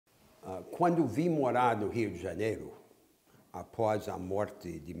Quando vim morar no Rio de Janeiro, após a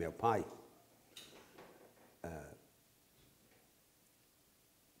morte de meu pai,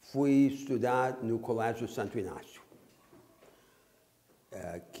 fui estudar no Colégio Santo Inácio,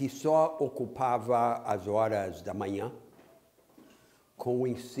 que só ocupava as horas da manhã com o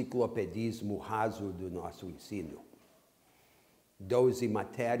enciclopedismo raso do nosso ensino. 12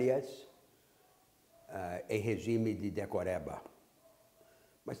 matérias em regime de decoreba.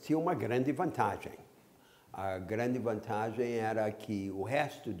 Mas tinha uma grande vantagem. A grande vantagem era que o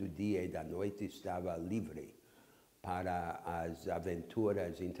resto do dia e da noite estava livre para as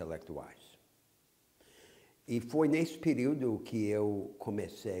aventuras intelectuais. E foi nesse período que eu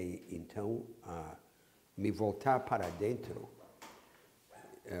comecei, então, a me voltar para dentro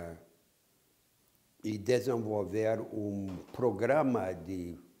e desenvolver um programa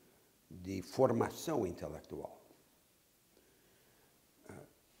de formação intelectual.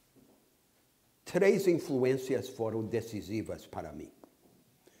 3 influências foram decisivas para mim.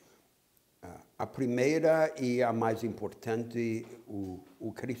 A primeira e a mais importante,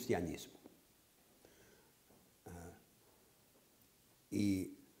 o cristianismo.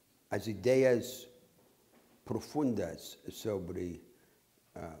 E as ideias profundas sobre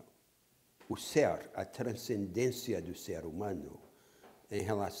o ser, a transcendência do ser humano em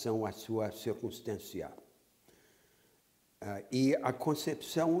relação à sua circunstância. E a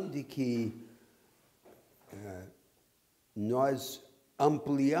concepção de que nós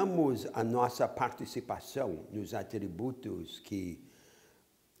ampliamos a nossa participação nos atributos que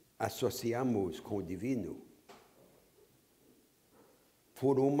associamos com o divino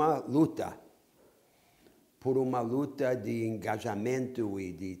por uma luta de engajamento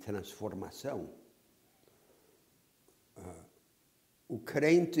e de transformação. O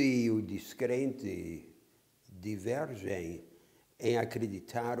crente e o descrente divergem em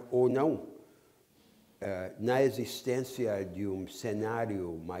acreditar ou não na existência de um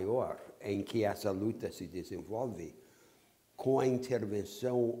cenário maior em que essa luta se desenvolve, com a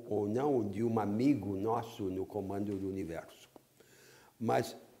intervenção ou não de um amigo nosso no comando do universo.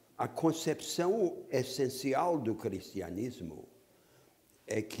 Mas a concepção essencial do cristianismo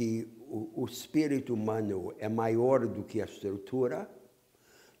é que o espírito humano é maior do que a estrutura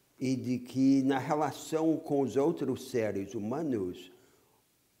e de que, na relação com os outros seres humanos,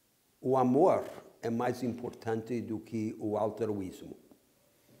 o amor é mais importante do que o altruísmo.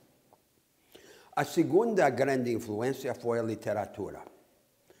 A segunda grande influência foi a literatura.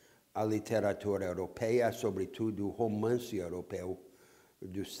 A literatura europeia, sobretudo o romance europeu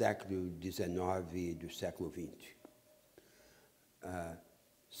do século XIX e do século XX.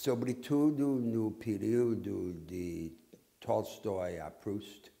 Sobretudo no período de Tolstói a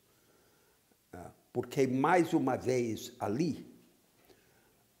Proust, porque, mais uma vez, ali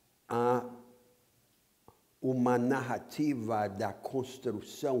há uma narrativa da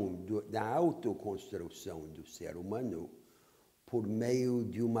construção, da autoconstrução do ser humano por meio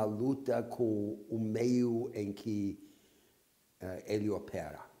de uma luta com o meio em que ele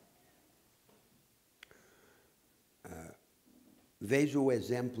opera. Veja o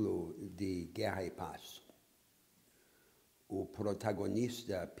exemplo de Guerra e Paz. O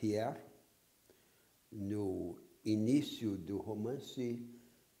protagonista, Pierre, no início do romance,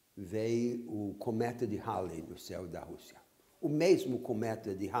 vê o cometa de Halley no céu da Rússia. O mesmo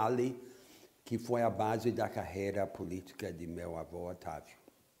cometa de Halley que foi a base da carreira política de meu avô Otávio.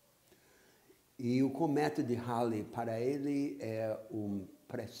 E o cometa de Halley, para ele, é um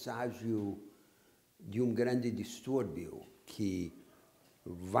presságio de um grande distúrbio que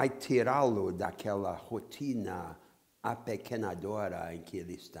vai tirá-lo daquela rotina apequenadora em que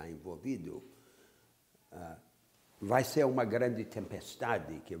ele está envolvido. Vai ser uma grande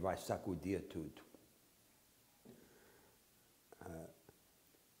tempestade que vai sacudir tudo.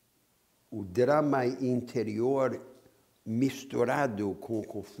 O drama interior misturado com o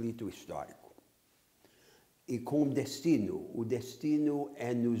conflito histórico e com o destino. O destino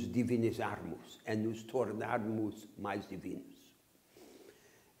é nos divinizarmos, é nos tornarmos mais divinos.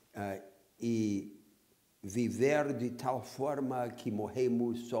 E viver de tal forma que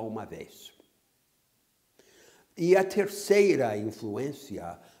morremos só uma vez. E a terceira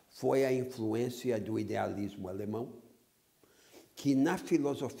influência foi a influência do idealismo alemão, que na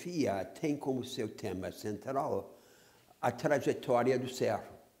filosofia tem como seu tema central a trajetória do ser.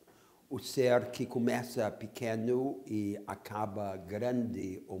 O ser que começa pequeno e acaba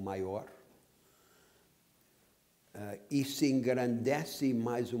grande ou maior, e se engrandece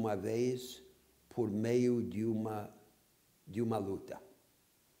mais uma vez por meio de uma luta.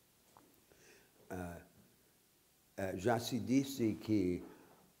 Já se disse que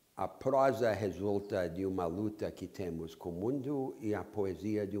a prosa resulta de uma luta que temos com o mundo e a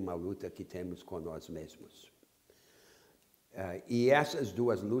poesia de uma luta que temos com nós mesmos. E essas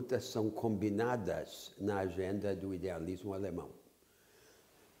duas lutas são combinadas na agenda do idealismo alemão.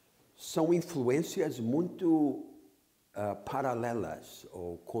 São influências muito paralelas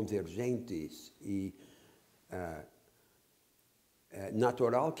ou convergentes e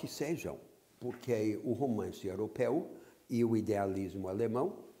natural que sejam, porque o romance europeu e o idealismo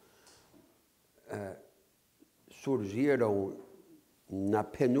alemão surgiram na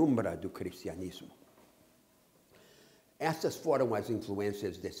penumbra do cristianismo. Essas foram as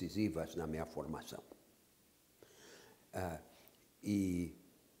influências decisivas na minha formação.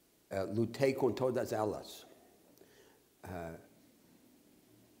 Lutei com todas elas.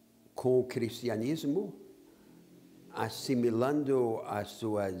 Com o cristianismo, assimilando as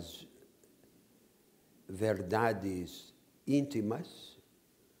suas verdades íntimas,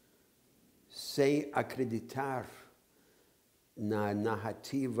 sem acreditar na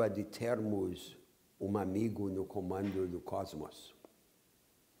narrativa de termos um amigo no comando do cosmos.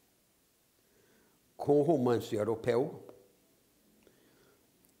 Com o romance europeu,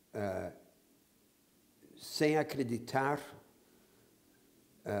 sem acreditar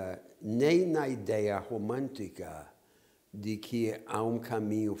nem na ideia romântica de que há um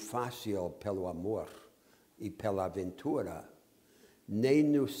caminho fácil pelo amor e pela aventura, nem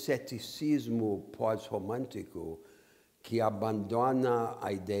no ceticismo pós-romântico que abandona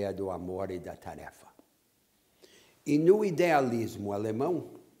a ideia do amor e da tarefa. E no idealismo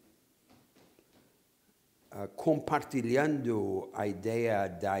alemão, compartilhando a ideia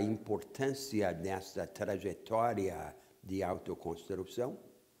da importância desta trajetória de autoconstrução,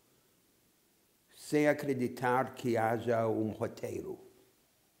 sem acreditar que haja um roteiro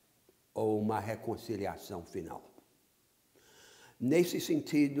ou uma reconciliação final. Nesse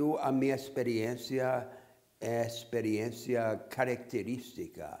sentido, a minha experiência é experiência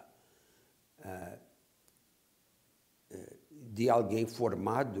característica de alguém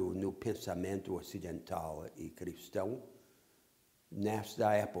formado no pensamento ocidental e cristão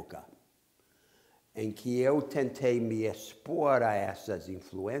nesta época, em que eu tentei me expor a essas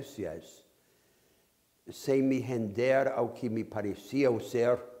influências sem me render ao que me pareciam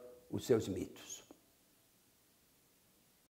ser os seus mitos.